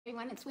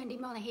Everyone, it's Wendy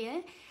Moller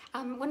here.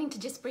 Wanting to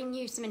just bring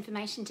you some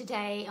information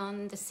today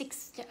on the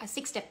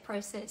six-step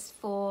process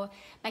for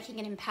making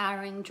an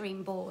empowering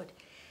dream board.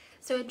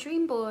 So a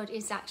dream board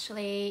is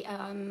actually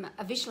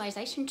a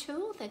visualization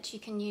tool that you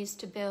can use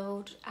to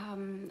build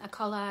a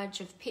collage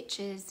of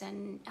pictures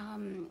and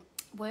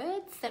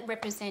words that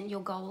represent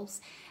your goals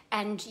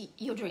and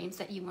your dreams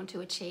that you want to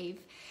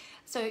achieve.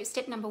 So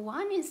step number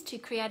one is to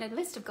create a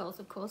list of goals,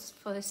 of course,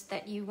 first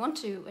that you want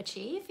to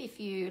achieve. If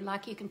you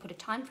like, you can put a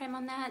time frame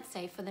on that,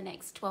 say for the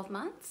next 12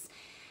 months.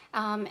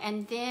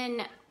 And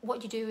then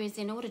what you do is,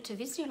 in order to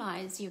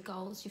visualize your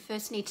goals, you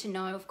first need to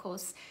know, of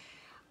course,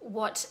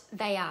 what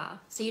they are.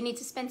 So you need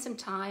to spend some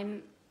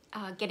time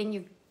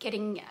getting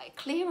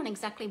clear on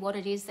exactly what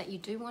it is that you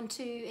do want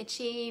to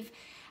achieve,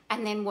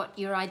 and then what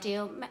your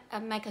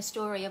make a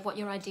story of what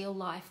your ideal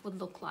life would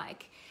look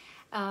like.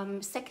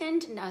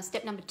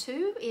 Step number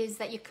two is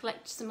that you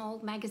collect some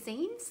old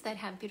magazines that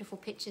have beautiful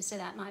pictures. So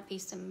that might be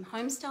some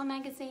home style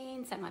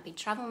magazines, that might be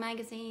travel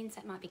magazines,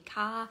 that might be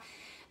car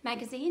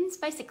magazines,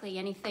 basically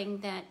anything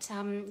that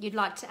you'd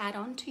like to add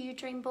on to your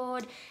dream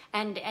board,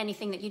 and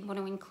anything that you'd want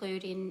to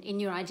include in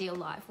your ideal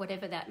life,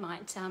 whatever that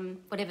might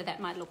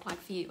look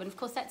like for you. And of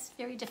course that's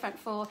very different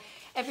for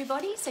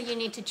everybody, so you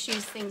need to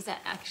choose things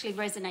that actually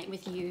resonate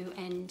with you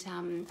and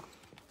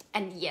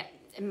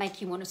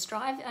make you want to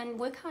strive and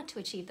work hard to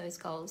achieve those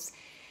goals.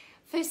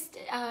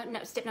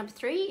 Step number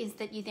three is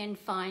that you then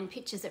find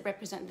pictures that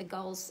represent the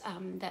goals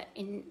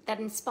that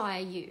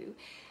inspire you.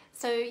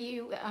 So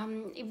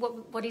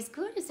what is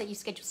good is that you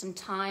schedule some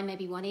time,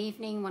 maybe one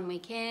evening, one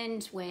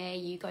weekend, where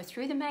you go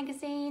through the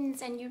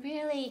magazines and you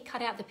really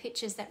cut out the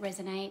pictures that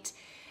resonate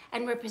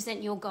and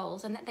represent your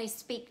goals, and that they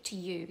speak to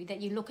you, that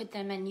you look at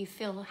them and you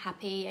feel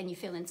happy and you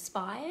feel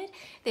inspired.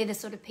 They're the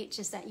sort of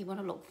pictures that you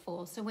want to look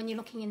for. So when you're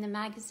looking in the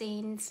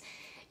magazines,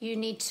 you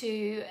need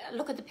to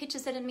look at the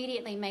pictures that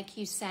immediately make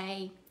you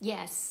say,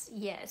 yes,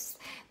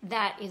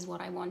 that is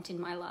what I want in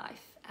my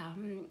life.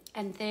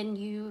 And then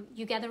you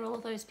gather all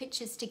of those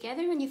pictures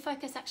together and you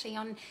focus actually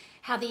on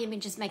how the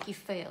images make you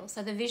feel.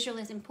 So the visual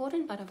is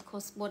important, but of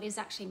course what is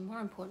actually more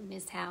important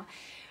is how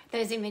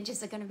those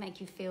images are going to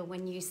make you feel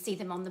when you see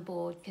them on the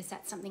board, because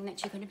that's something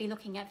that you're going to be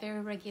looking at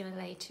very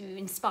regularly to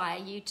inspire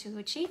you to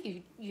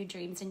achieve your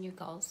dreams and your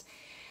goals.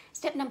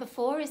 Step number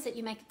four is that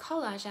you make a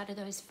collage out of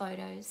those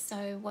photos.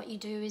 So what you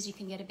do is you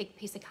can get a big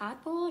piece of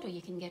cardboard, or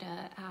you can get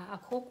a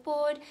cork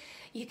board.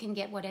 You can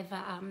get whatever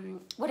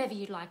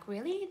you'd like,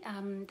 really,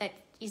 that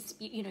is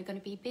going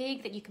to be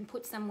big, that you can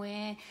put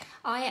somewhere.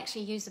 I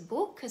actually use a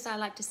book because I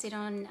like to sit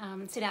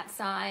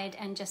outside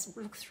and just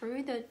look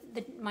through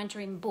my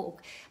dream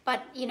book.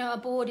 But a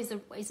board is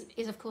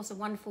of course a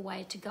wonderful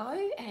way to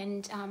go,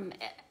 and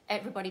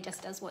everybody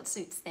just does what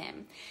suits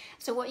them.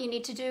 So what you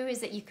need to do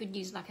is that you could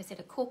use, like I said,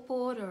 a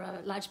corkboard or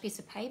a large piece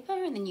of paper,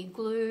 and then you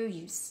glue,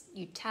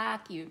 you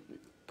tack, you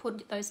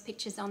put those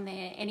pictures on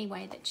there any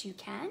way that you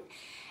can,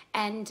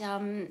 and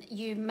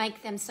you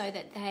make them so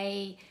that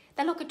they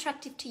look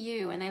attractive to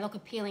you and they look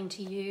appealing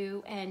to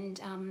you, and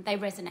they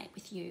resonate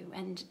with you,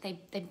 and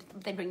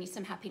they bring you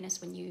some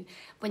happiness when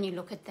you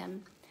look at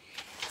them.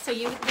 So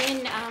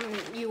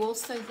you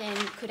also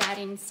could add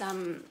in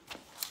some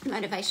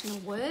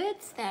motivational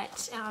words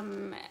that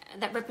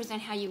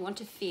represent how you want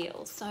to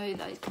feel. So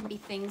those can be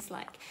things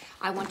like,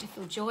 I want to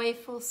feel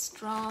joyful,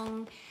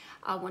 strong,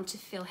 I want to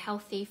feel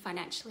healthy,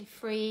 financially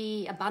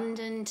free,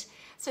 abundant.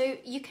 So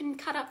you can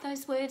cut up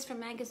those words from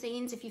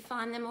magazines if you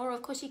find them, or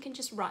of course you can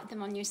just write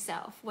them on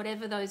yourself.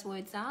 Whatever those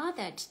words are,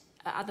 that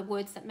are the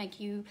words that make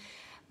you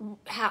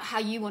how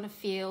you want to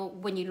feel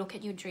when you look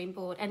at your dream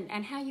board,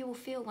 and how you will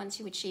feel once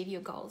you achieve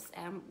your goals,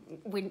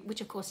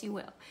 which of course you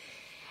will.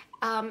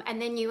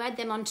 And then you add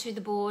them onto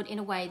the board in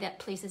a way that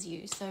pleases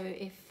you. So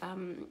if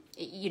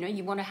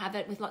you want to have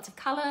it with lots of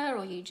colour,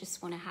 or you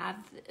just want to have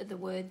the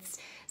words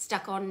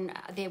stuck on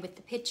there with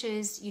the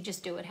pictures, you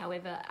just do it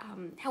however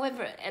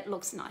it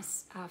looks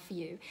nice for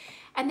you.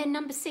 And then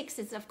number six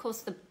is, of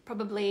course,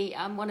 probably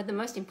one of the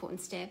most important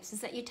steps,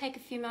 is that you take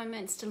a few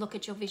moments to look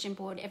at your vision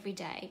board every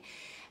day.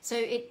 So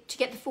to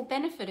get the full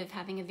benefit of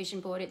having a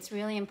vision board, it's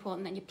really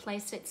important that you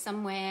place it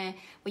somewhere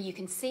where you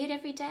can see it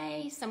every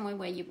day, somewhere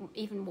where you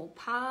even walk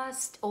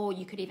past, or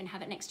you could even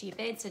have it next to your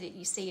bed so that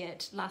you see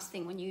it last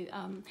thing when you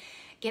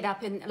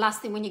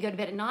last thing when you go to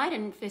bed at night,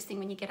 and first thing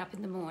when you get up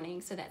in the morning.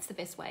 So that's the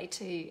best way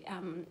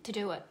to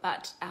do it.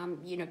 But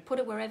put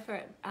it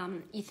wherever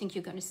you think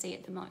you're going to see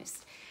it the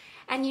most.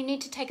 And you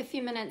need to take a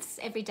few minutes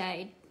every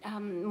day,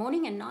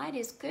 morning and night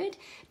is good,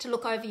 to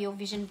look over your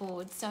vision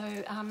board. So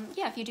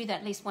if you do that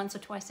at least once or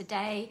twice a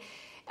day,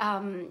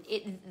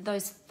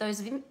 those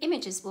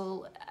images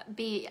will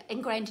be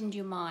ingrained into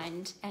your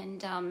mind,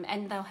 and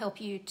they'll help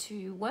you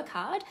to work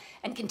hard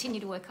and continue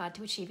to work hard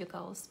to achieve your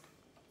goals.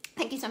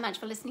 Thank you so much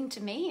for listening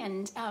to me,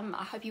 and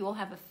I hope you all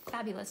have a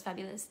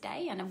fabulous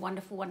day and a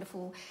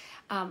wonderful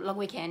long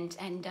weekend.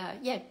 And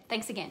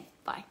thanks again.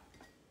 Bye.